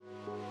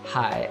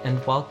Hi,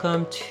 and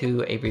welcome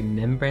to a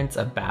Remembrance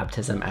of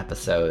Baptism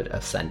episode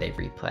of Sunday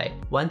Replay.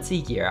 Once a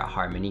year at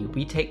Harmony,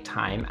 we take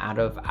time out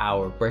of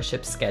our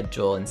worship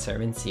schedule and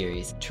sermon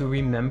series to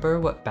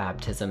remember what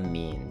baptism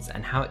means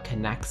and how it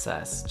connects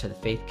us to the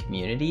faith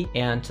community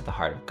and to the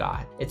heart of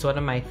God. It's one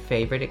of my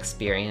favorite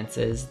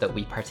experiences that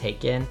we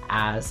partake in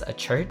as a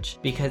church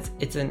because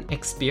it's an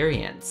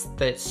experience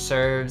that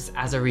serves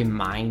as a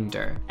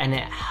reminder, and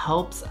it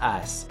helps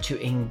us to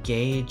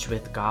engage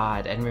with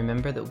God and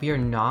remember that we are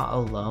not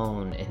alone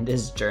in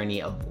this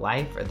journey of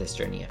life or this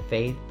journey of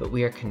faith, but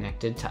we are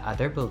connected to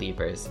other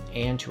believers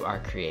and to our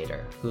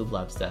Creator who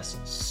loves us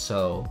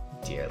so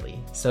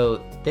dearly.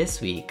 So this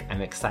week,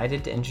 I'm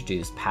excited to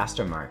introduce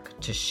Pastor Mark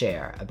to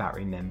share about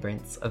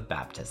Remembrance of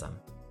Baptism.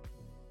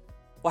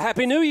 Well,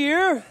 Happy New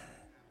Year!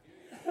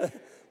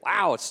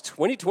 Wow, it's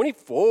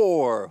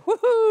 2024.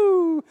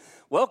 Woohoo!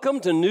 Welcome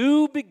to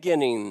New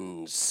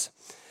Beginnings.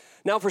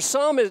 Now, for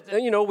some,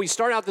 we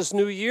start out this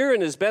new year,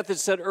 and as Beth had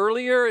said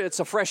earlier, it's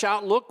a fresh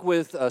outlook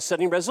with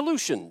setting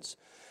resolutions.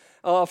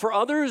 For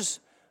others,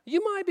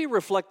 you might be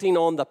reflecting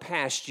on the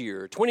past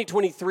year,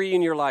 2023,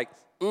 and you're like,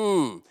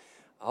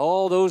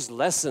 all those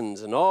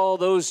lessons and all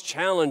those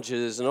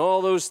challenges and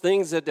all those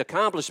things,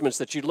 accomplishments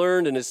that you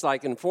learned, and it's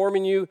like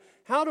informing you,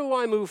 how do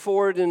I move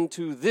forward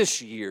into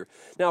this year?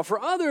 Now, for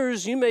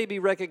others, you may be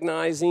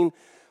recognizing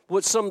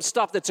some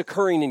stuff that's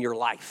occurring in your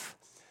life.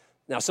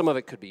 Now, some of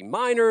it could be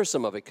minor,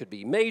 some of it could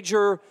be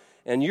major,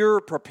 and you're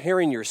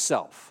preparing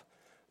yourself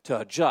to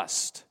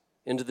adjust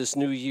into this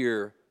new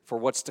year for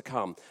what's to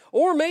come.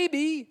 Or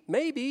maybe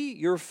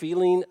you're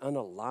feeling an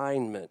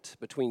alignment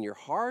between your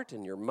heart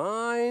and your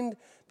mind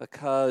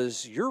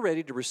because you're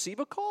ready to receive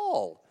a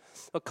call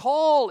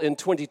in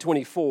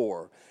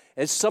 2024.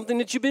 It's something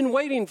that you've been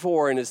waiting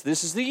for, and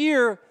this is the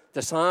year,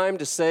 the time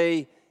to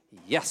say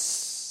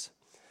yes.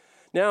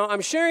 Now,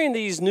 I'm sharing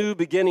these new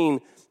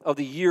beginning of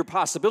the year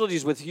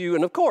possibilities with you,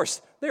 and of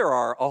course, there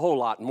are a whole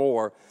lot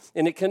more,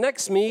 and it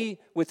connects me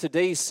with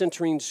today's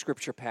centering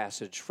scripture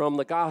passage from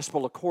the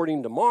Gospel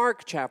according to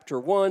Mark, chapter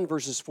 1,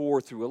 verses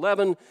 4 through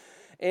 11,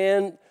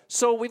 and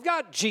so we've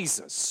got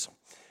Jesus,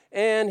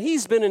 and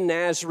he's been in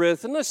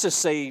Nazareth, and let's just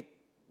say,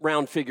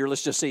 round figure,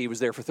 let's just say he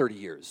was there for 30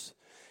 years.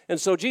 And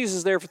so Jesus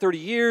is there for 30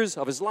 years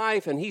of his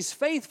life, and he's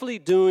faithfully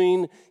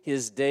doing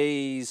his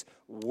day's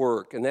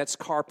work, and that's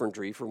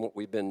carpentry from what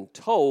we've been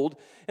told.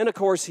 And of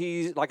course,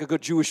 he's like a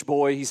good Jewish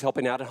boy, he's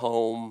helping out at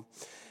home.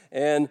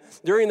 And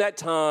during that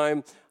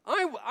time,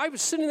 I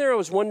was sitting there, I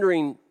was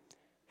wondering,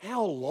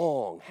 how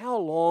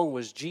long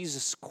was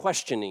Jesus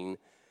questioning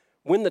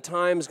when the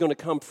time is going to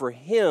come for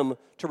him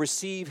to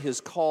receive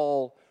his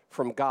call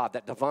from God,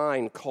 that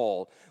divine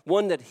call,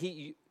 one that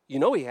he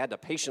had to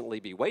patiently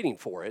be waiting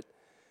for it,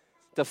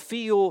 to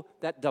feel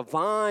that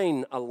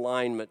divine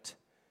alignment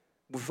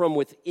from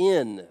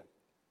within,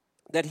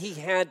 that he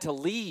had to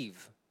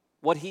leave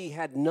what he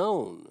had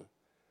known,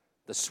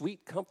 the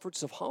sweet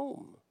comforts of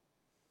home,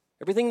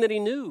 everything that he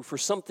knew for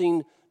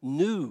something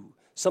new,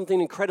 something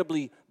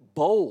incredibly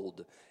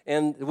bold,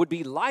 and it would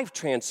be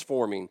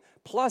life-transforming,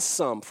 plus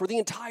some for the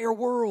entire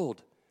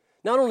world,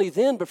 not only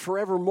then, but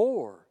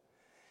forevermore.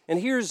 And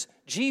here's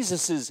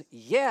Jesus'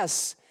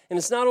 yes, and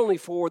it's not only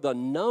for the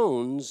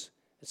knowns,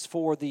 it's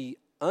for the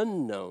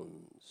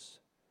unknowns.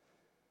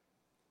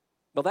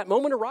 Well, that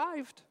moment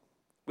arrived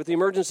with the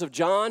emergence of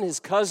John, his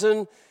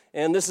cousin,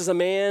 and this is a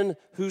man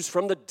who's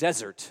from the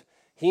desert.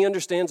 He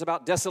understands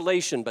about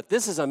desolation, but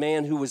this is a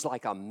man who was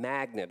like a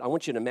magnet. I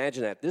want you to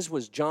imagine that. This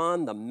was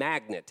John the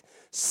magnet,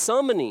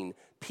 summoning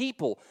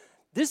people.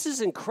 This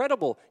is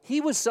incredible. He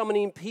was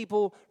summoning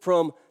people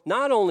from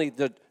not only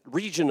the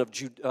region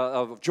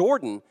of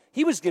Jordan,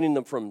 he was getting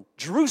them from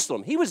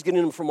Jerusalem. He was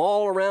getting them from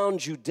all around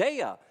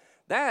Judea.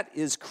 That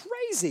is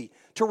crazy,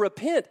 to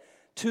repent,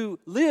 to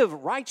live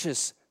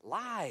righteous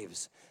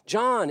lives.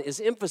 John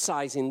is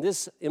emphasizing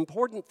this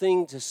important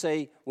thing to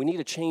say we need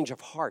a change of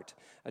heart,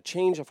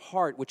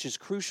 which is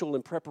crucial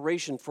in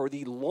preparation for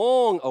the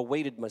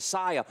long-awaited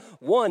Messiah,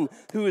 one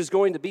who is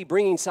going to be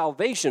bringing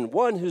salvation,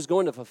 one who's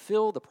going to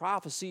fulfill the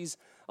prophecies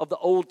of the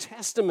Old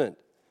Testament.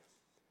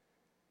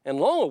 And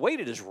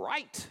long-awaited is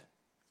right.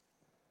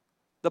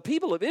 The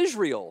people of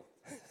Israel,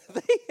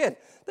 they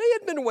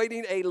had been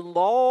waiting a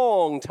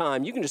long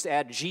time. You can just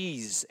add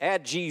G's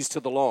to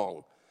the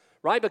long,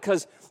 right?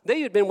 Because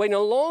they had been waiting a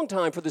long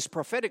time for this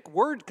prophetic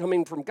word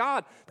coming from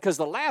God, because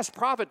the last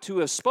prophet to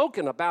have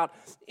spoken about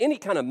any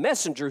kind of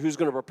messenger who's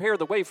going to prepare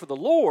the way for the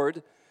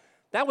Lord,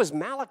 that was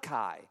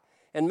Malachi.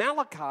 And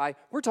Malachi,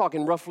 we're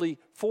talking roughly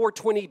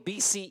 420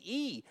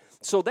 BCE.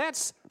 So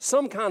that's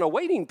some kind of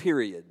waiting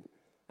period.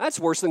 That's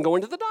worse than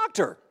going to the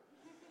doctor,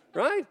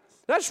 right?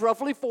 That's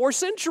roughly 4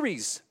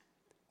 centuries,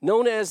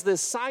 known as the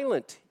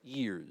silent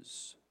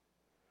years.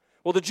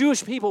 Well, the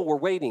Jewish people were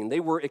waiting,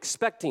 they were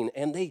expecting,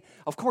 and they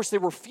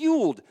were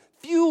fueled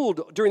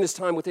during this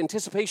time with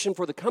anticipation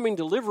for the coming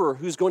deliverer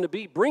who's going to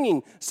be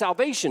bringing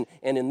salvation,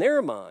 and in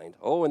their mind,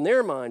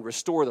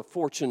 restore the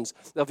fortunes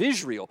of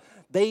Israel.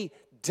 They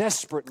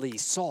desperately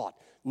sought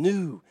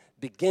new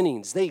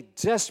beginnings. They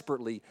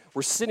desperately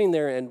were sitting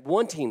there and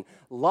wanting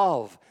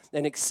love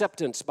and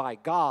acceptance by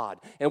God.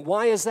 And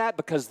why is that?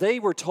 Because they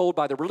were told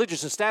by the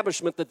religious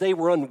establishment that they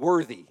were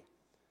unworthy.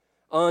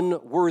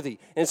 Unworthy.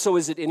 And so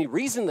is it any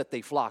reason that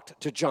they flocked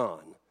to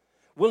John,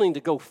 willing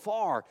to go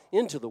far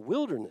into the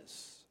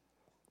wilderness?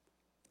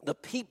 The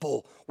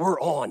people were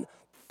on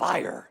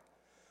fire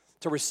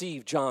to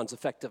receive John's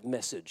effective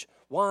message.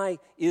 Why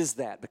is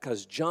that?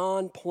 Because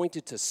John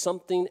pointed to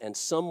something and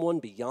someone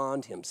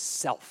beyond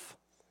himself.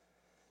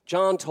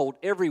 John told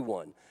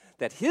everyone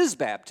that his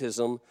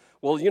baptism,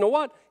 well, you know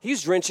what?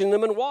 He's drenching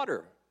them in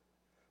water.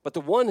 But the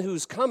one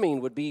who's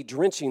coming would be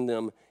drenching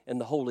them in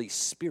the Holy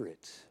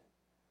Spirit.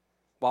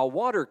 While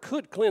water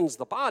could cleanse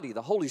the body,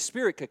 the Holy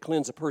Spirit could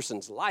cleanse a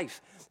person's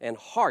life and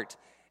heart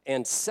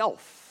and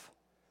self.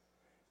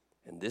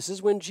 And this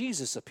is when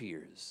Jesus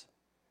appears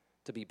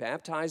to be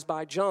baptized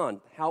by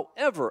John.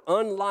 However,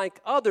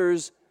 unlike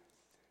others,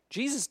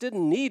 Jesus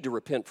didn't need to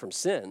repent from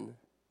sin.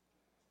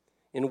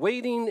 In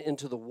wading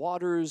into the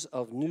waters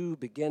of new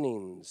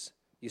beginnings,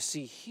 you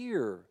see,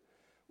 here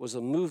was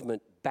a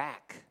movement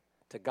back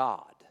to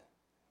God.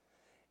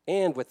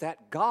 And with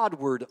that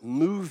Godward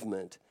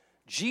movement,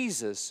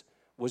 Jesus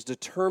was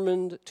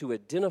determined to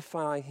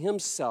identify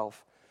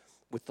himself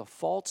with the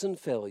faults and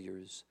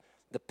failures,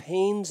 the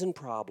pains and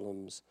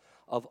problems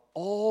of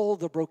all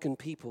the broken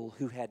people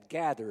who had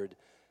gathered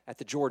at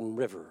the Jordan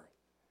River.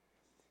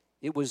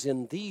 It was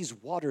in these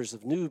waters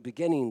of new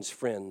beginnings,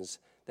 friends,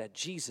 that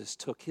Jesus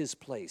took his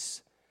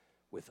place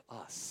with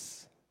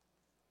us.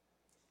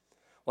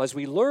 Well, as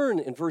we learn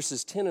in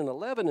verses 10 and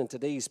 11 in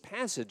today's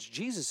passage,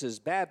 Jesus'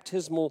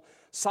 baptismal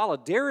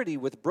solidarity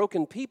with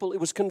broken people, it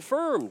was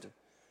confirmed.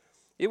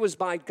 It was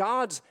by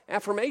God's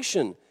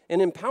affirmation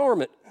and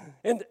empowerment.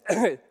 And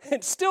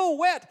still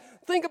wet.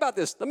 Think about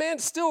this. The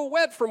man's still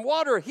wet from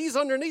water. He's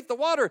underneath the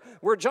water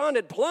where John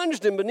had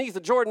plunged him beneath the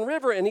Jordan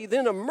River, and he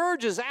then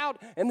emerges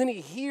out, and then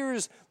he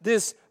hears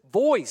this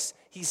voice.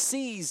 He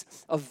sees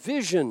a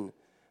vision,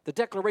 the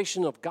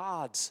declaration of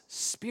God's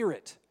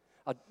Spirit,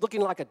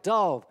 looking like a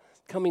dove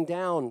coming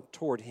down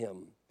toward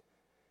him.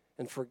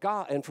 And for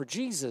God, and for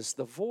Jesus,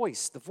 the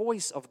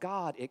voice of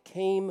God, it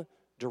came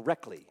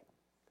directly.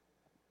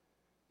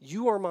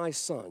 You are my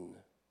son,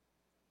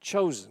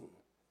 chosen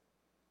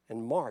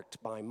and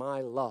marked by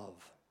my love,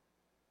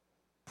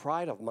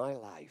 pride of my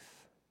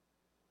life.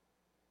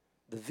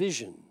 The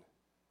vision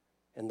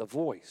and the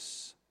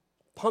voice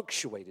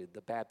punctuated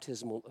the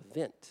baptismal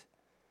event.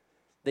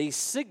 They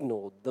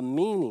signaled the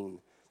meaning,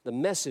 the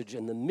message,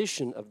 and the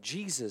mission of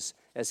Jesus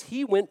as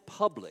he went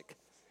public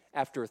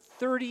after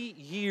 30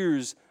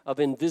 years of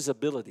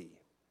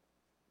invisibility.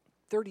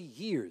 30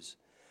 years.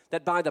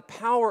 That by the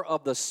power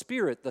of the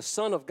Spirit, the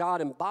Son of God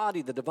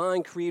embodied the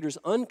divine Creator's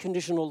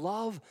unconditional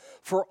love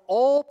for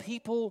all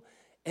people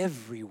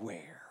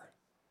everywhere.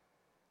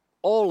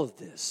 All of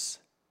this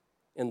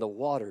in the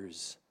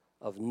waters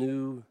of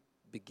new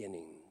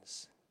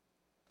beginnings.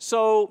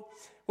 So,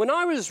 when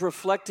I was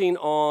reflecting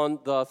on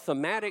the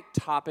thematic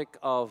topic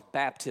of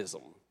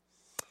baptism,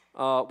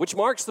 which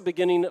marks the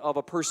beginning of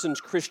a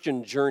person's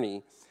Christian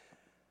journey,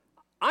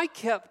 I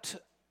kept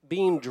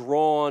being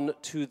drawn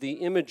to the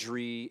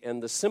imagery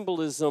and the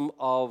symbolism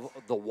of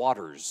the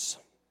waters.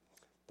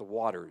 The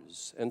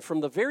waters. And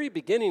from the very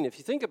beginning, if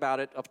you think about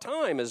it, of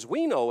time as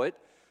we know it,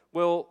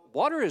 well,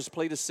 water has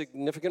played a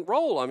significant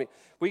role. I mean,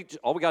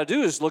 all we got to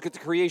do is look at the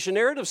creation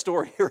narrative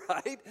story,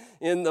 right?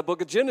 In the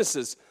book of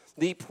Genesis.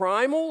 The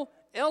primal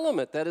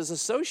element that is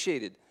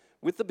associated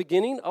with the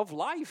beginning of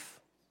life.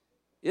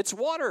 It's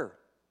water,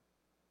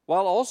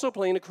 while also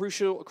playing a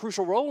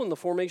crucial role in the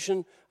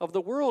formation of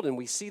the world. And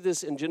we see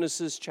this in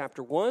Genesis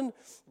chapter 1,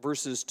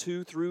 verses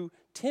 2 through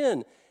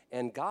 10.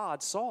 And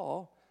God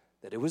saw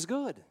that it was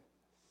good.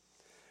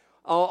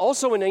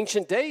 Also in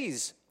ancient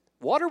days,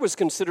 water was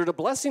considered a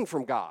blessing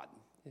from God.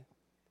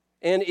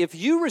 And if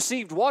you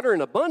received water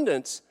in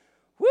abundance,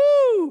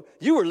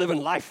 you were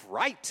living life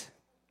right.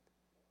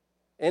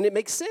 And it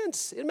makes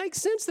sense. It makes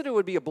sense that it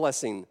would be a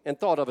blessing and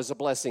thought of as a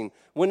blessing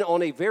when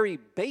on a very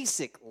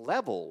basic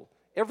level,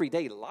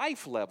 everyday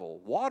life level,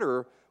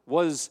 water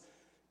was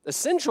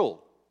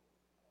essential.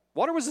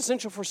 Water was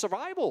essential for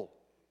survival.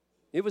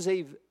 It was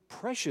a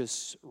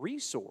precious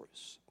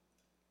resource.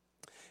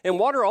 And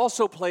water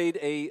also played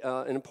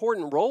an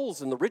important role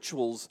in the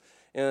rituals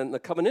and the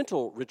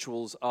covenantal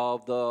rituals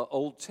of the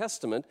Old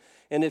Testament.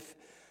 And if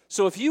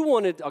you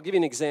wanted, I'll give you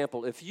an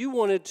example. If you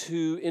wanted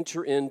to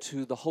enter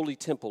into the Holy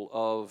Temple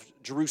of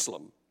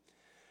Jerusalem,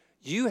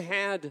 you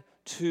had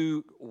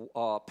to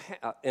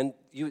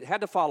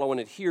follow and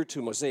adhere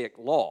to Mosaic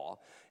law.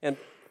 And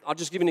I'll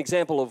just give you an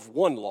example of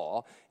one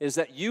law, is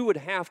that you would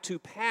have to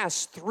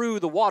pass through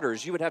the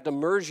waters. You would have to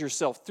immerse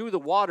yourself through the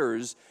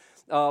waters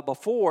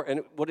before,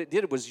 and what it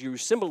did was you were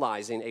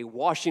symbolizing a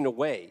washing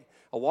away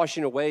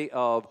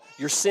of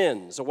your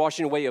sins, a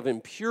washing away of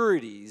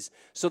impurities,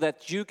 so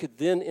that you could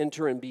then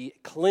enter and be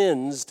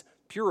cleansed,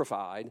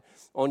 purified,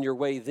 on your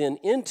way then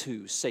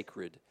into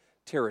sacred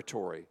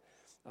territory,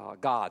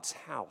 God's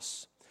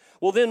house.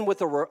 Well, then with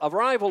the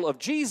arrival of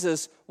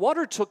Jesus,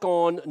 water took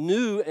on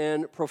new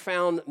and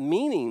profound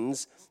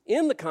meanings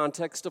in the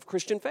context of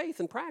Christian faith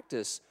and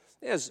practice.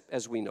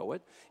 as we know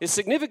it. Its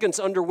significance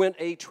underwent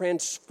a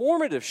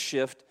transformative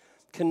shift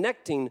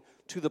connecting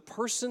to the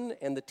person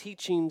and the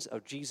teachings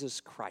of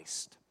Jesus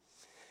Christ.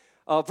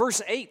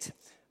 Verse 8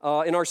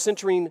 in our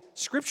centering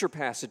scripture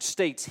passage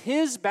states,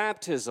 his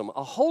baptism,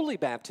 a holy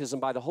baptism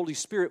by the Holy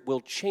Spirit, will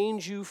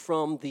change you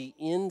from the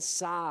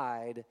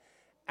inside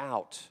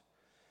out.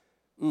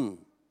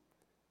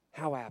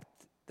 How apt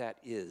that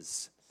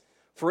is.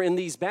 For in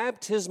these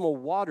baptismal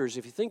waters,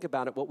 if you think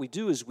about it, what we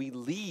do is we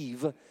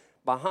leave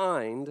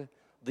behind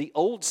the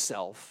old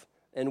self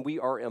and we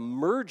are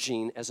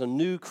emerging as a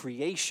new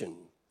creation.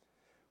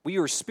 We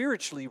are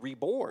spiritually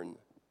reborn,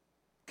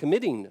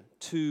 committing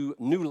to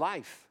new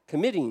life,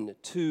 committing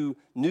to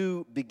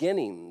new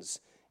beginnings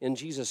in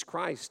Jesus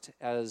Christ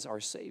as our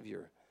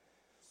Savior.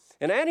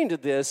 And adding to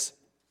this,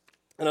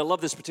 and I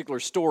love this particular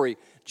story,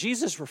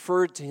 Jesus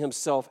referred to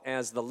himself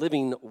as the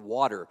living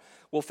water.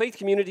 Well, Faith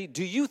Community,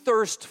 do you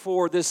thirst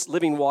for this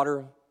living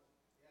water?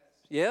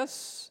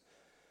 Yes?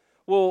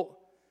 Well,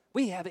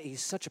 we have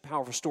such a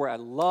powerful story. I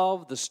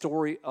love the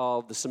story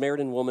of the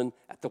Samaritan woman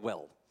at the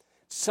well.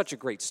 It's such a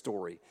great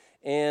story.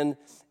 And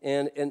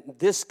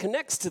this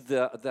connects to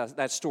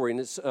that story. And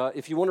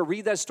if you want to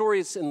read that story,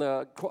 it's in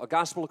the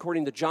Gospel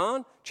according to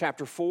John,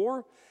 chapter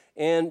 4.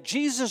 And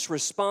Jesus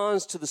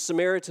responds to the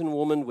Samaritan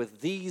woman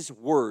with these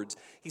words.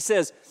 He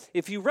says,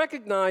 if you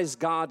recognize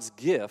God's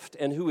gift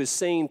and who is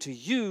saying to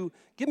you,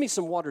 give me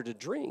some water to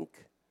drink,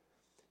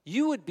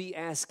 you would be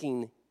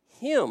asking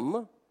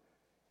him,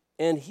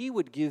 and he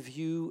would give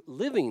you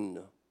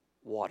living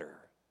water.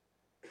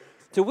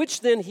 To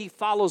which then he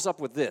follows up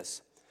with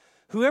this,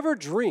 whoever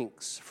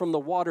drinks from the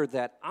water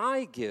that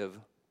I give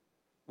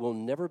will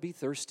never be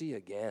thirsty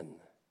again.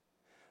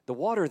 The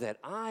water that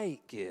I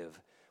give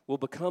will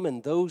become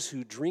in those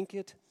who drink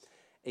it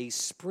a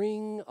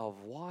spring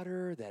of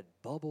water that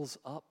bubbles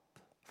up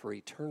for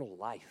eternal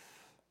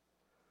life.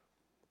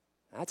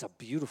 That's a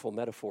beautiful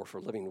metaphor for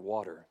living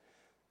water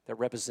that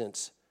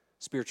represents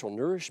spiritual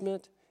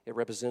nourishment. It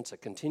represents a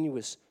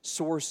continuous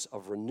source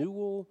of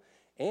renewal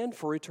and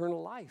for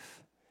eternal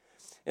life.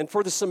 And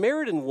for the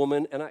Samaritan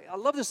woman, and I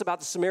love this about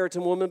the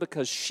Samaritan woman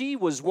because she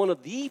was one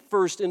of the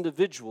first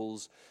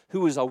individuals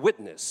who was a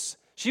witness.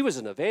 She was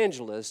an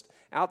evangelist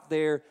out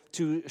there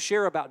to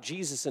share about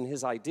Jesus and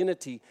his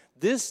identity.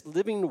 This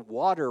living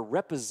water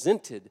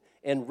represented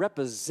and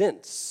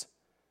represents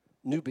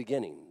new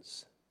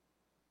beginnings.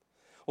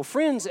 Well,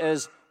 friends,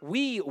 as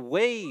we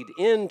wade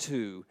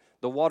into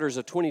the waters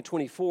of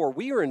 2024,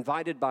 we are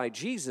invited by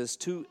Jesus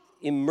to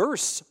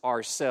immerse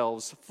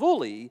ourselves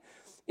fully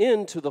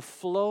into the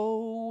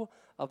flow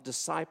of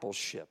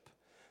discipleship,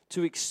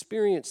 to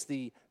experience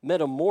the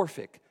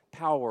metamorphic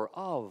power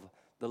of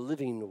the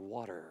living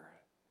water,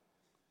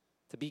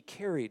 to be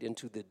carried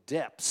into the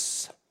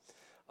depths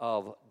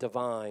of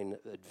divine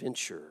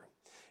adventure.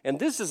 And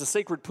this is a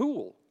sacred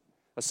pool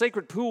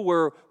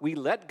where we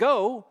let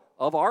go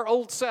of our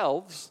old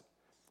selves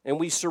and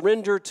we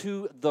surrender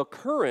to the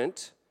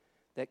current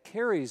that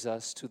carries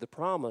us to the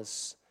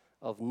promise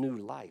of new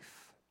life.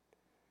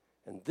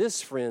 And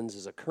this, friends,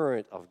 is a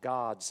current of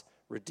God's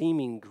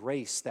redeeming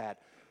grace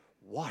that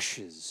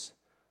washes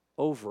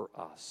over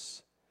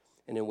us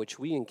and in which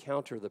we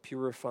encounter the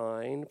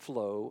purifying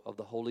flow of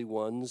the Holy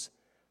One's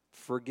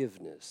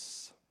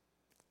forgiveness.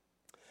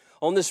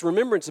 On this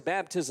Remembrance of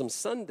Baptism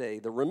Sunday,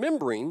 the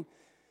remembering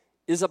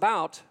is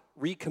about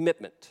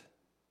recommitment.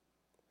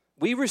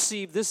 We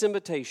receive this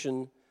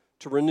invitation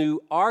to renew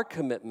our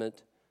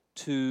commitment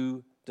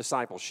to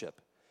discipleship.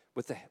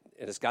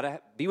 And it's got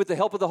to be with the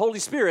help of the Holy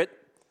Spirit.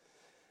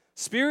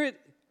 Spirit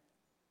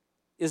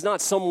is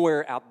not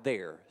somewhere out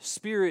there.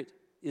 Spirit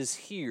is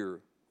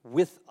here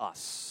with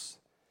us,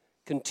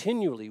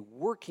 continually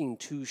working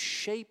to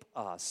shape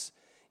us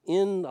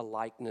in the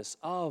likeness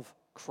of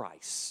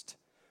Christ,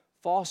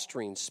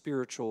 fostering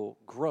spiritual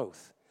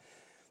growth.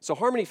 So,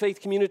 Harmony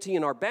Faith Community,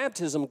 in our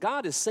baptism,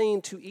 God is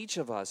saying to each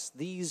of us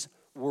these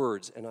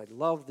words, and I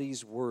love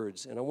these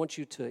words, and I want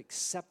you to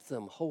accept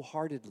them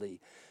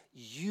wholeheartedly.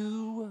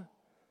 You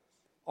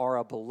are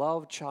a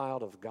beloved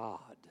child of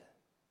God,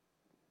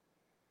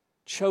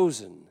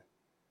 chosen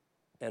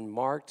and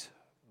marked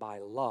by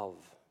love,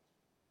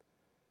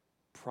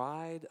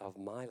 pride of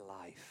my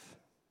life.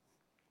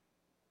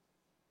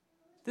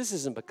 This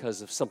isn't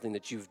because of something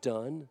that you've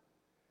done.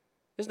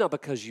 It's not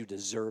because you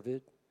deserve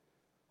it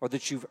or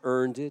that you've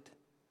earned it.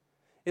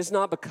 It's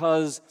not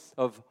because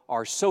of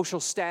our social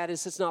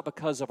status. It's not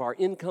because of our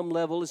income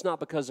level. It's not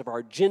because of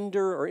our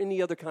gender or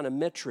any other kind of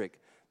metric.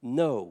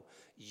 No,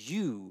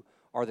 you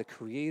are the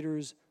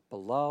Creator's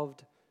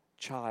beloved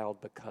child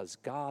because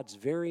God's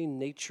very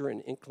nature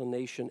and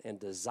inclination and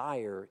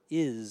desire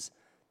is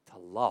to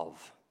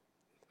love.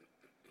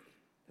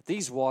 At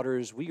these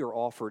waters, we are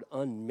offered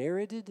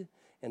unmerited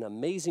and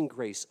amazing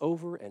grace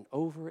over and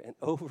over and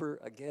over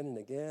again and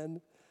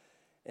again.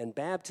 And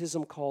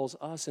baptism calls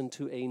us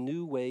into a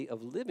new way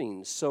of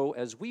living. So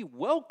as we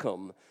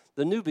welcome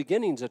the new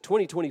beginnings of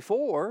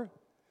 2024,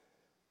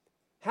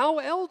 how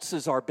else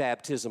is our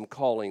baptism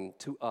calling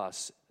to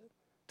us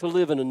to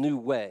live in a new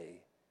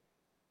way?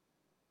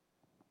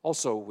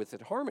 also with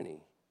it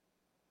harmony,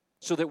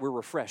 so that we're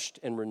refreshed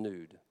and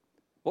renewed.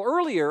 Well,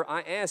 earlier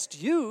I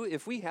asked you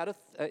if you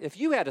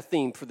had a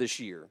theme for this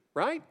year,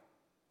 right?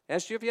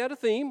 Asked you if you had a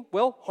theme.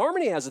 Well,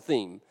 Harmony has a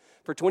theme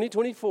for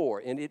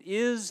 2024, and it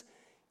is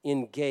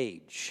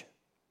engage.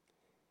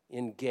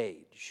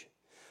 Engage.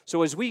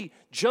 So as we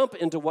jump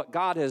into what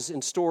God has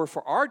in store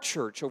for our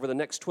church over the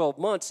next 12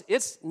 months,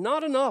 it's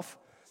not enough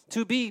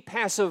to be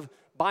passive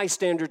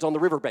bystanders on the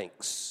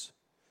riverbanks,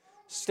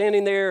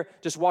 standing there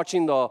just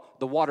watching the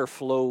water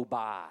flow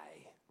by.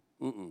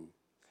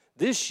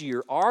 This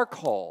year, our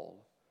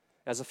call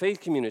as a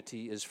faith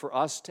community is for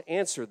us to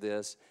answer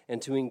this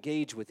and to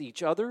engage with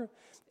each other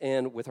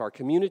and with our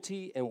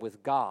community and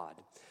with God.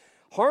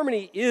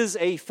 Harmony is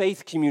a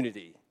faith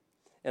community,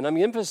 and I'm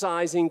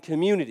emphasizing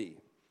community.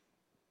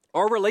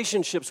 Our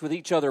relationships with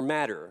each other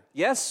matter.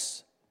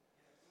 Yes?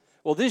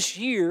 Well, this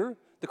year,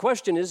 the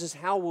question is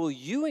how will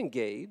you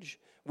engage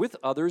with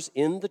others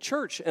in the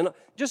church? And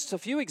just a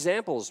few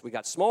examples. We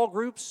got small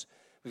groups.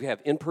 We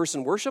have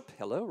in-person worship.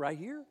 Hello, right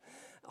here.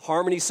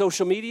 Harmony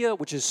social media,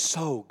 which is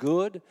so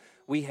good.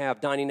 We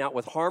have Dining Out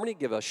with Harmony.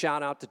 Give a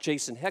shout out to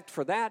Jason Hecht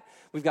for that.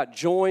 We've got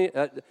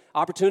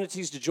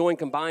opportunities to join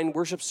combined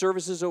worship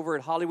services over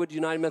at Hollywood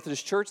United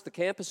Methodist Church, the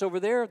campus over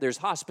there. There's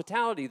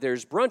hospitality.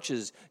 There's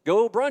brunches.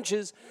 Go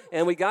brunches.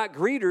 And we got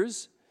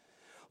greeters.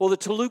 Well, the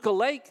Toluca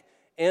Lake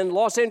and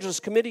Los Angeles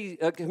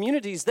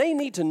communities, they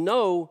need to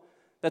know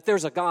that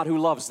there's a God who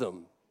loves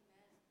them.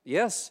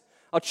 Yes?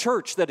 A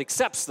church that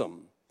accepts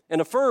them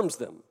and affirms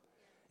them,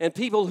 and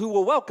people who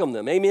will welcome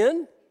them.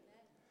 Amen?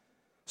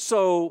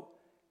 So,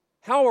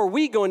 how are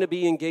we going to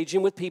be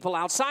engaging with people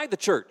outside the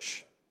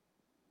church?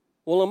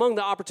 Well, among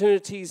the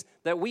opportunities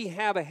that we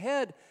have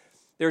ahead,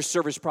 there's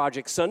Service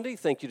Project Sunday.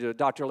 Thank you to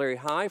Dr. Larry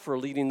High for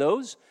leading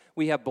those.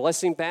 We have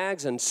blessing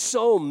bags and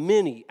so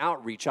many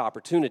outreach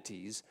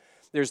opportunities.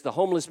 There's the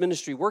Homeless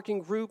Ministry Working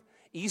Group,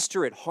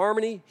 Easter at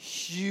Harmony,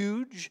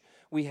 huge.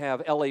 We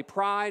have LA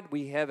Pride.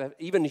 We have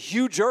even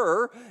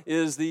huger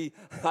is the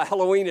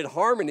Halloween at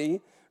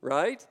Harmony,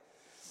 right?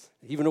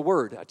 Even a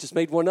word. I just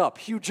made one up,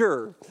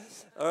 huger,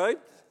 all right?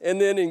 And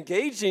then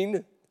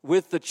engaging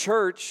with the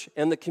church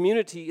and the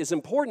community is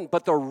important,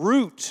 but the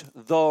root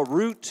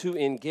to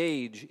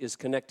engage is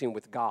connecting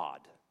with God.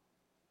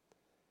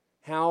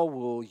 How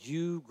will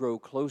you grow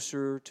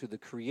closer to the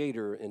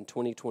Creator in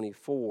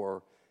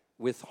 2024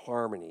 with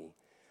Harmony?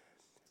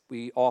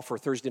 We offer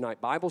Thursday night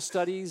Bible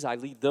studies. I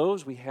lead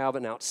those. We have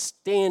an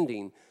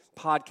outstanding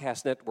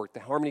podcast network, the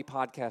Harmony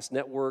Podcast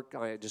Network.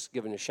 I just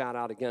giving a shout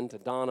out again to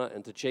Donna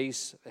and to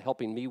Jace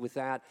helping me with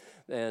that,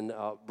 and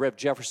Rev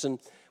Jefferson.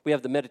 We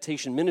have the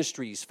meditation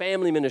ministries,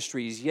 family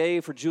ministries.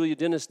 Yay for Julia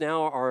Dennis,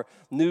 now our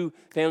new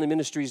family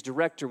ministries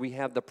director. We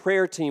have the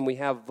prayer team. We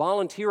have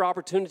volunteer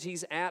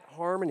opportunities at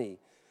Harmony.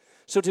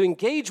 So to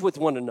engage with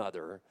one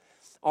another,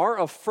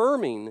 our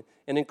affirming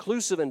and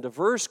inclusive and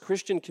diverse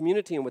Christian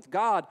community and with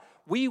God,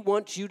 we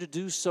want you to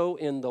do so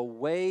in the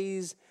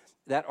ways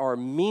that are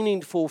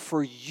meaningful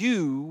for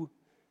you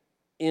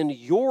in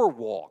your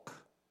walk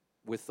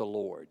with the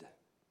Lord.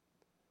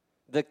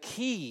 The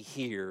key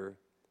here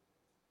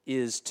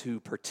is to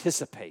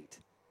participate,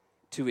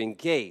 to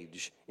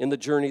engage in the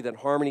journey that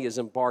Harmony is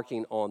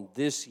embarking on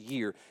this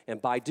year.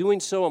 And by doing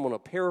so, I'm going to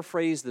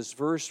paraphrase this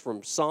verse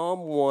from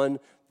Psalm 1,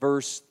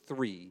 verse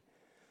 3.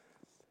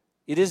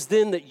 It is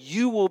then that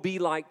you will be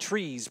like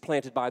trees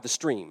planted by the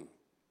stream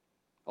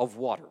of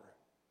water,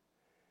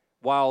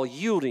 while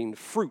yielding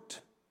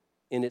fruit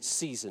in its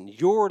season.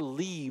 Your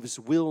leaves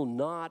will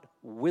not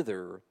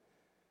wither.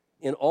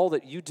 In all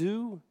that you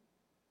do,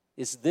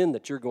 it's then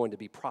that you're going to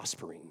be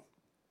prospering.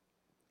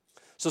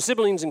 So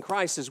siblings in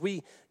Christ, as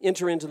we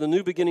enter into the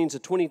new beginnings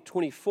of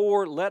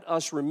 2024, let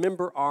us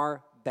remember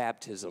our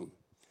baptism,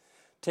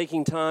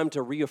 taking time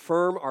to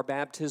reaffirm our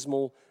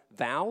baptismal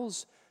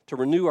vows, to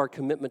renew our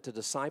commitment to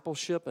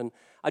discipleship. And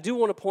I do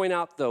want to point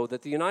out, though,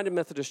 that the United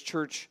Methodist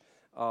Church,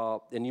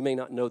 and you may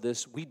not know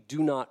this, we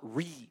do not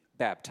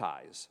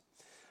re-baptize.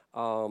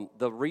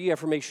 The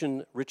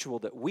reaffirmation ritual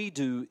that we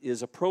do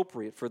is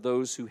appropriate for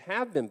those who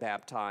have been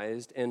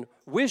baptized and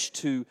wish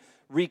to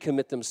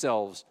recommit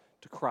themselves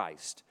to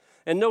Christ.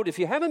 And note, if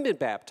you haven't been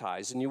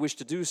baptized and you wish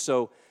to do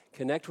so,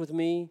 connect with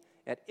me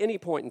at any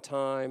point in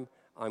time.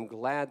 I'm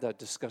glad to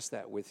discuss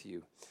that with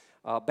you.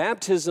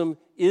 Baptism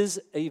is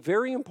a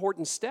very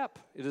important step.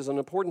 It is an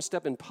important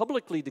step in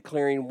publicly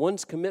declaring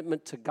one's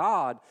commitment to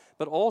God,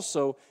 but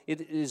also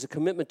it is a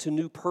commitment to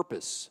new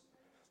purpose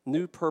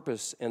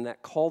and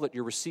that call that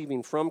you're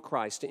receiving from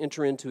Christ to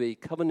enter into a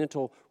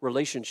covenantal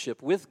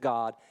relationship with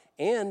God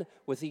and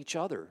with each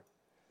other.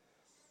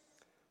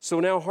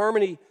 So now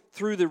Harmony,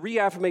 through the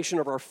reaffirmation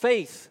of our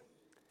faith,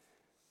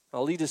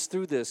 I'll lead us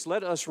through this.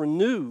 Let us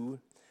renew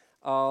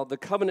the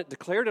covenant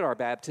declared at our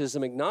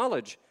baptism,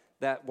 acknowledge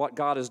that what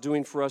God is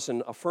doing for us,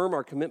 and affirm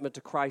our commitment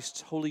to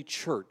Christ's holy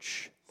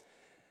church.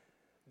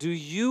 Do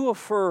you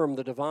affirm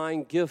the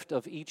divine gift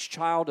of each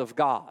child of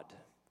God,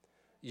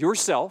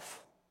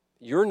 yourself,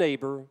 your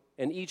neighbor,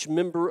 and each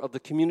member of the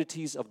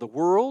communities of the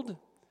world?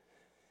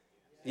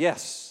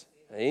 Yes.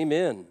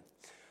 Amen.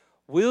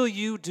 Will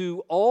you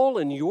do all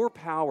in your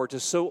power to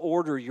so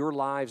order your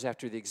lives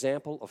after the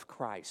example of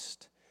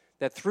Christ,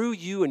 that through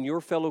you and your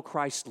fellow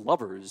Christ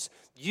lovers,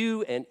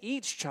 you and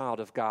each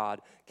child of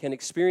God can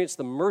experience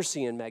the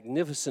mercy and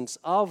magnificence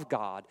of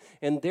God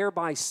and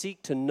thereby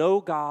seek to know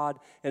God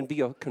and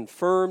be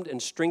confirmed and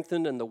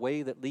strengthened in the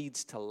way that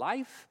leads to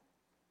life?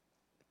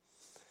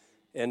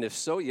 And if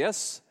so,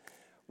 yes,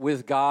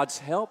 with God's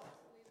help,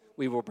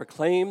 we will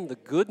proclaim the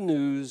good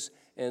news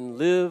and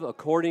live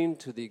according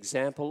to the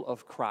example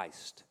of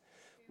Christ.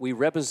 We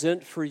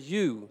represent for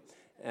you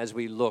as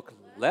we look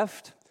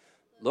left,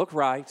 look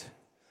right,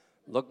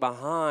 look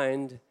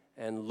behind,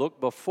 and look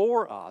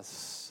before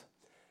us.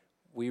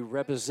 We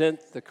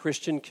represent the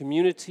Christian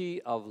community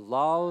of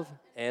love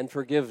and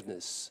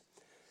forgiveness,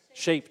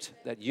 shaped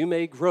that you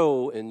may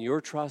grow in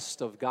your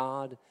trust of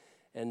God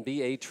and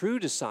be a true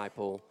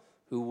disciple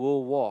who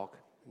will walk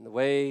in the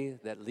way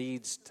that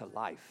leads to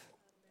life.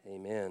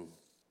 Amen.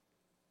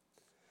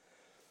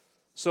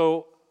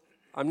 So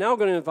I'm now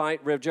going to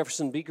invite Rev.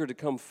 Jefferson Beaker to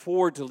come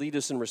forward to lead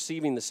us in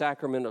receiving the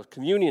sacrament of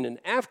communion. And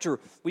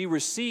after we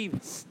receive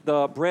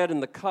the bread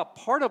and the cup,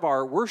 part of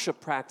our worship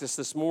practice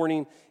this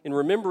morning in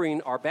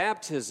remembering our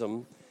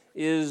baptism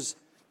is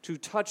to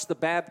touch the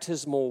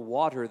baptismal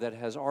water that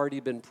has already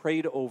been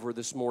prayed over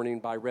this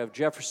morning by Rev.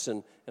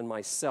 Jefferson and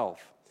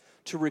myself,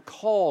 to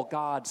recall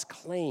God's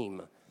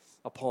claim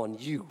upon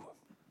you.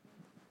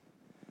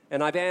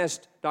 And I've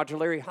asked Dr.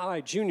 Larry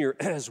Hyde Jr.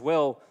 as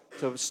well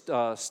to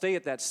stay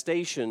at that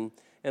station,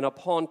 and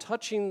upon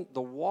touching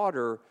the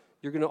water,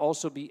 you're going to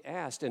also be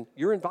asked, and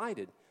you're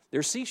invited.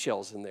 There's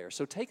seashells in there,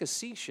 so take a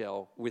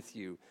seashell with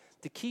you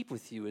to keep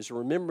with you as a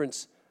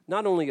remembrance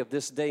not only of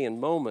this day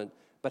and moment,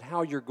 but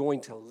how you're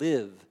going to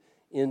live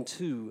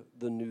into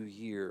the new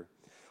year.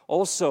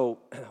 Also,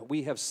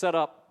 we have set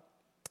up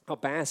a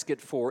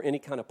basket for any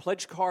kind of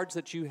pledge cards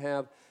that you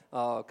have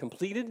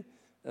completed,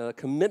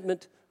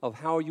 commitment of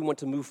how you want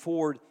to move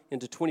forward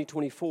into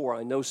 2024.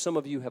 I know some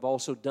of you have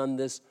also done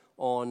this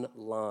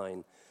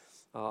online.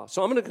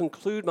 So I'm going to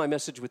conclude my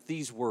message with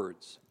these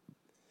words.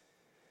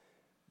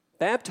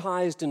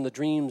 Baptized in the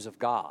dreams of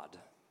God,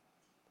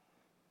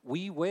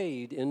 we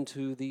wade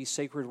into the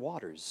sacred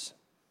waters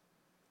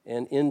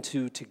and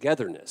into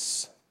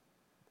togetherness,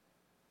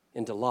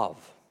 into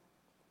love,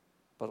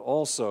 but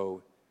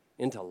also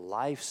into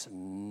life's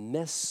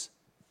mess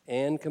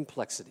and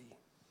complexity,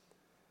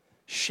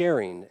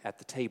 sharing at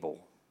the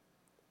table.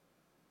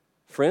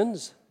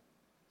 Friends,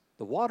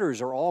 the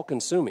waters are all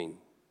consuming.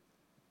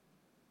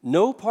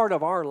 No part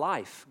of our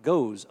life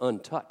goes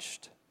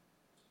untouched.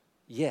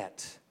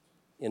 Yet,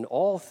 in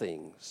all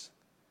things,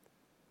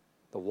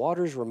 the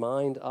waters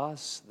remind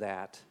us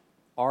that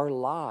our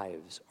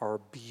lives are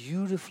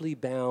beautifully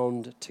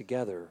bound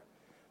together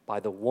by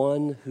the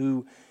one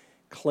who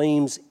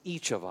claims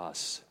each of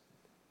us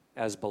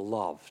as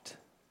beloved,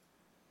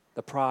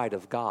 the pride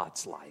of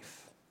God's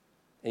life.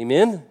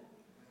 Amen?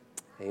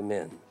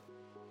 Amen.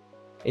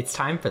 It's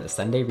time for the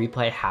Sunday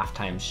Replay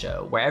Halftime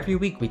Show, where every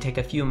week we take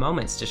a few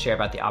moments to share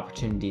about the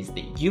opportunities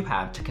that you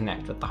have to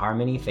connect with the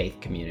Harmony Faith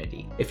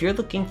community. If you're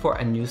looking for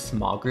a new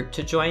small group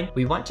to join,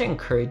 we want to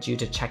encourage you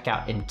to check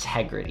out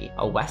Integrity,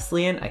 a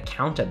Wesleyan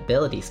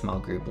accountability small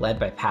group led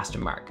by Pastor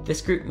Mark.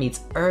 This group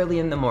meets early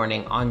in the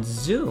morning on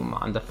Zoom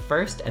on the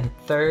first and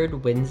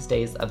third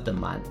Wednesdays of the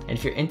month. And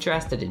if you're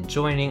interested in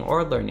joining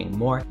or learning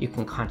more, you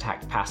can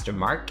contact Pastor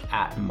Mark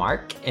at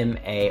MARK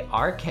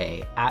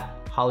at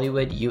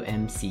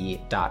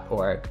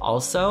hollywoodumc.org.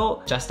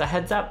 Also, just a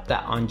heads up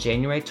that on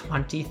January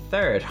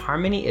 23rd,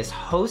 Harmony is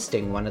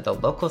hosting one of the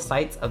local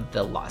sites of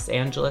the Los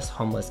Angeles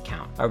Homeless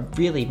Count, a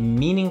really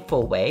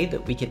meaningful way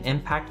that we can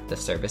impact the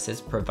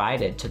services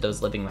provided to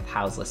those living with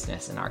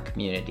houselessness in our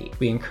community.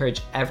 We encourage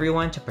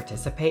everyone to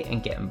participate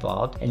and get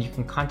involved, and you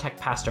can contact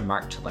Pastor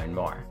Mark to learn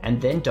more. And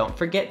then don't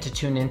forget to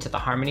tune into the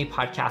Harmony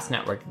Podcast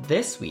Network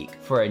this week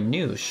for a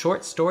new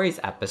short stories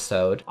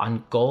episode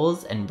on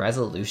goals and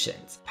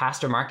resolutions.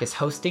 Pastor Mark is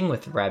hosting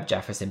with Rev.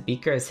 Jefferson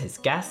Beaker as his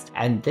guest,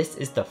 and this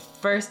is the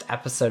first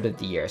episode of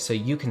the year, so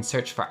you can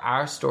search for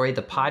Our Story,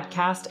 the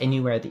podcast,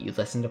 anywhere that you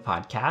listen to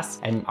podcasts,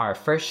 and our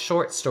first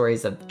short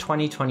stories of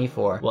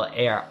 2024 will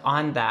air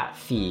on that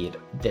feed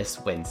this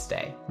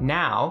Wednesday.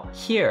 Now,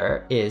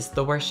 here is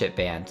the worship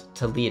band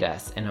to lead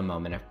us in a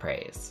moment of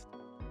praise.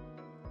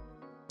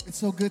 It's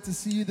so good to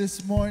see you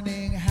this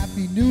morning.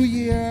 Happy New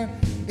Year.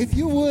 If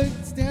you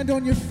would, stand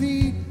on your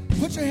feet,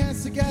 put your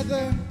hands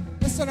together.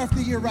 Let's start off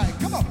the year right.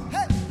 Come on.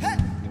 Hey, hey.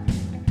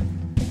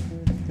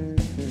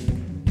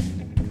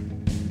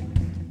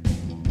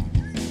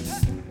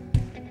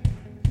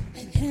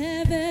 And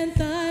heaven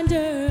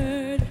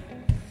thundered,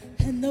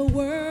 and the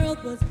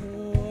world was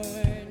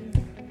born.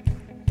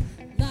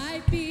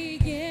 Life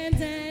begins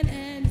and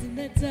ends in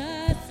the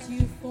dust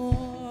you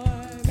form.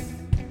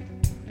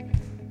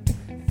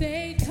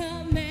 Faith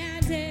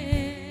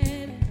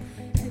commanded,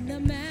 and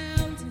the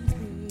mountains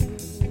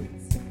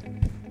moved.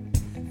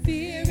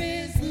 Fear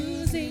is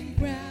losing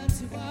ground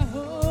to our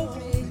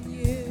hope in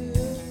you.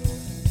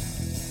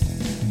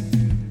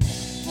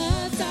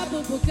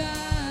 Unstoppable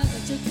God,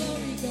 let your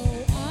glory go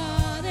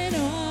on and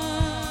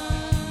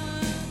on.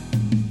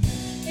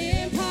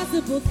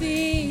 Impossible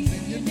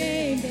things in your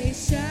name, they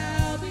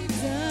shall be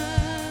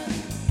done.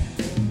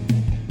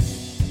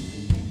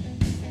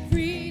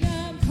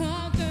 Freedom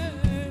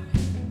conquered,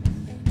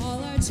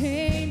 all our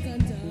chains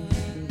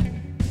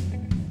undone.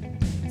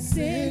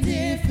 Sin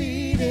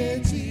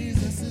defeated,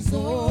 Jesus is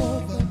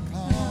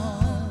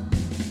overcome.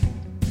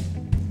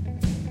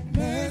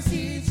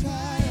 Mercy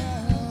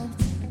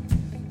triumphed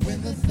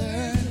when the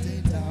third day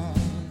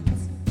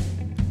dawns.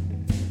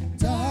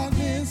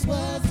 Darkness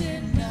was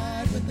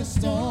denied when the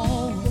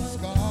storm was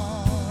gone.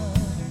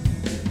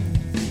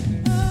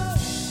 Oh,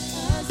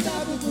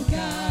 unstoppable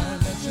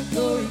God, let your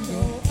glory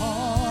go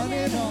on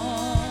and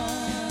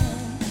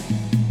on.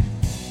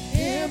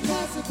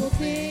 Impossible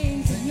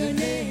things in your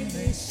name,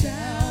 they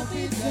shall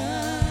be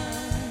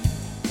done.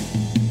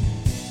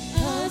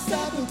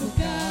 Unstoppable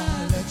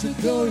God, let your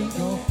glory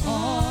go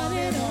on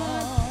and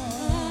on,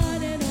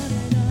 on and on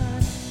and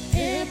on.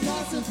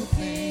 Impossible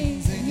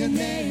things in your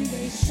name,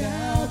 they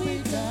shall be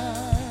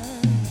done.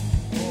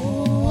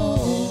 Oh.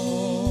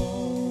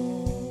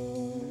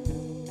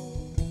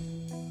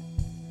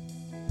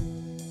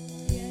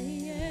 Yeah,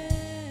 yeah.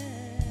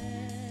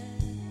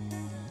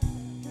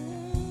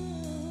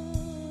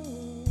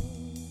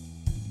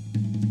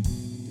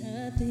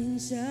 Nothing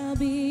shall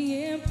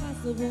be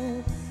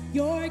impossible.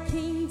 Your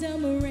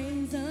kingdom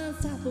reigns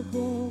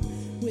unstoppable.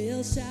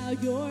 We'll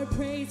shout your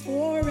praise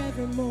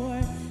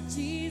forevermore.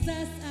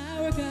 Jesus,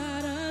 our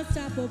God,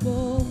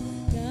 unstoppable.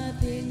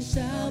 Nothing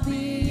shall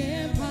be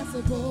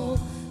impossible.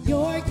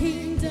 Your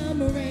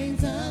kingdom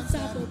reigns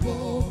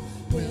unstoppable.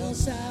 We'll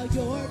shout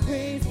your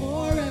praise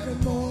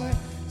forevermore.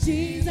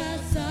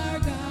 Jesus, our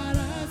God,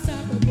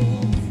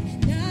 unstoppable.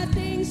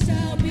 Nothing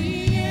shall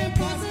be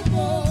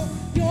impossible.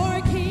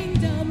 Your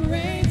kingdom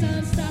reigns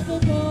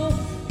unstoppable.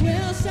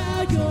 We'll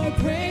shout your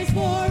praise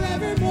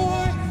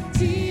forevermore.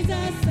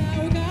 Jesus,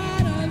 our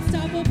God,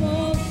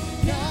 unstoppable.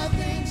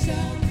 Nothing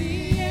shall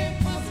be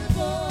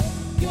impossible.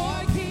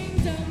 Your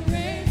kingdom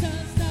reigns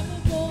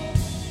unstoppable.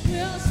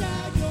 We'll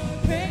shout your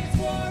praise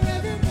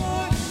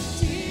forevermore.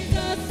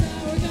 Jesus,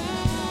 our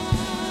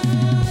God,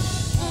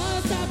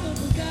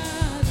 unstoppable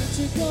God, let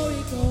your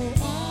glory go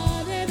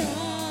on and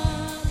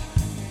on.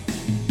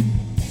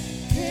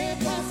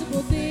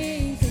 Impossible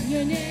things in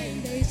your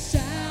name, they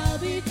shall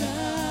be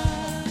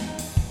done.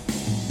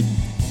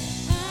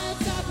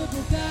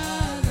 Unstoppable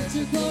God, let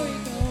your glory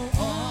go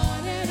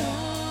on and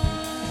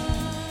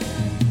on.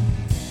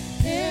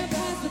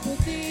 Impossible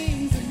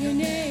things in your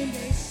name,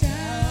 they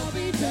shall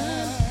be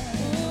done.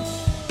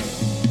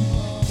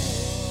 Oh.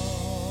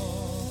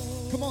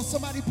 Come on,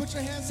 somebody put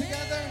your hands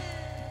together.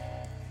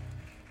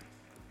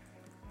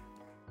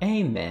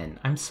 Amen.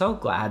 I'm so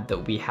glad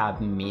that we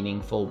have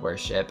meaningful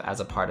worship as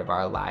a part of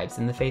our lives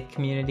in the faith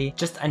community.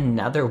 Just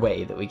another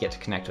way that we get to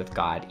connect with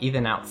God,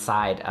 even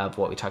outside of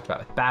what we talked about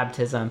with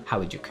baptism,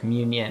 how we do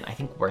communion. I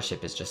think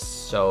worship is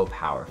just so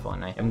powerful,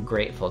 and I am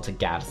grateful to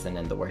Gaddison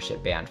and the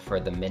worship band for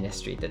the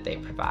ministry that they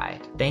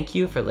provide. Thank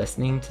you for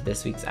listening to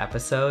this week's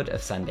episode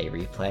of Sunday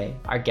Replay.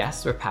 Our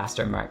guests were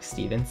Pastor Mark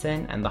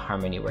Stevenson and the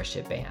Harmony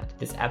Worship Band.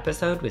 This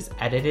episode was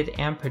edited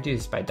and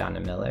produced by Donna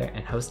Miller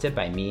and hosted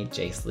by me,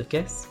 Jace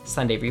Lucas.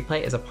 Sunday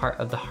Replay is a part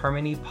of the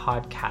Harmony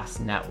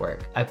Podcast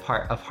Network, a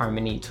part of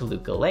Harmony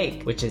Toluca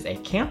Lake, which is a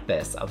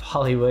campus of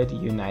Hollywood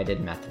United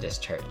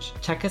Methodist Church.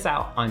 Check us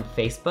out on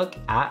Facebook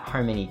at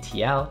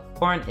HarmonyTL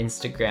or on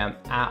Instagram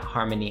at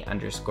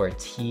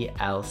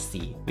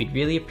Harmony_TLC. We'd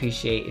really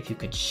appreciate if you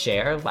could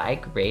share,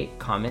 like, rate,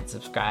 comment,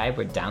 subscribe,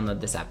 or download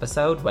this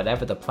episode,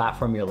 whatever the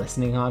platform you're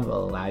listening on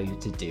will allow you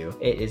to do.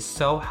 It is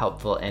so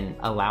helpful in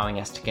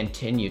allowing us to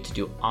continue to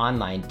do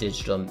online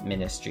digital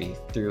ministry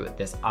through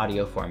this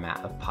audio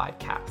format of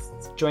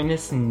podcasts. Join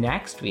us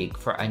next week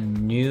for a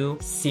new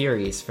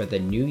series for the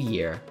new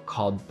year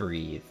called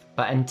Breathe.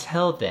 But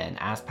until then,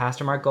 as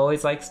Pastor Mark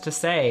always likes to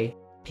say,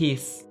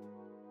 peace.